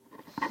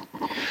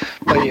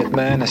Paiet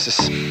mēnesis.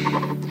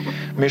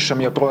 Mišam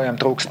joprojām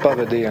trūkst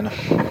pavedienu.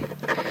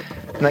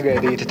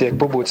 Negaidīti tiek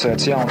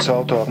publicēts jauns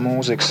autoru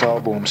mūzikas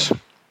albums.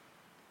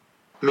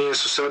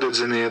 Miesu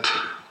sadedziniet,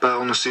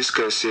 pelnus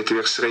izkaisiet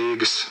virs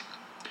Rīgas.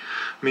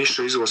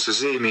 Miša izlasa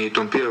zīmīt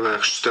un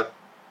pievērš starp.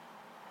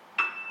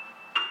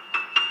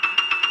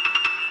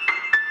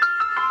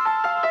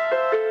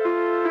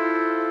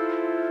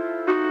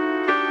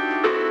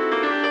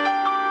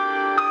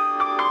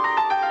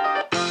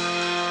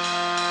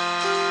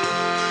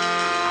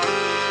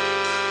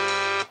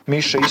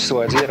 Miša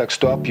izslēdz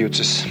ierakstu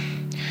apjucis,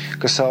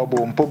 kas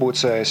albumu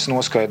publicējas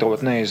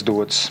noskaidrot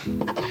neizdodas.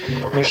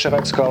 Miša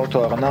redz, ka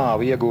autora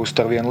nāve iegūst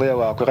ar vien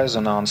lielāku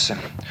rezonansi,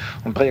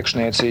 un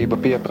priekšniecība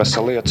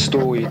pieprasa lietas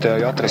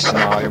tūlītēju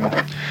atrisinājumu,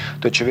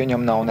 taču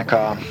viņam nav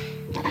nekā.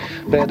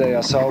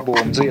 Pēdējās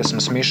albuma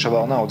dziesmas Miša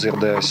vēl nav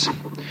dzirdējis.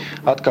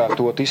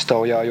 Atkārtot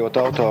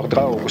iztaujājot autoru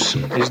draugus,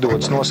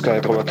 izdodas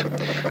noskaidrot,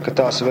 ka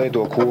tās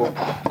veido kopu,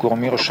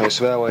 kuru mirušais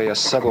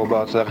vēlējies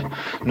saglabāt ar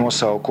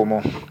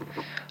nosaukumu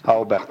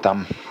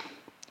Albertam.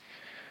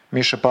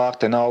 Miša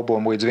pārtina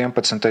albumu līdz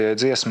 11.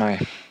 dziesmai,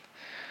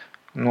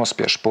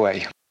 nospiež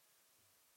play.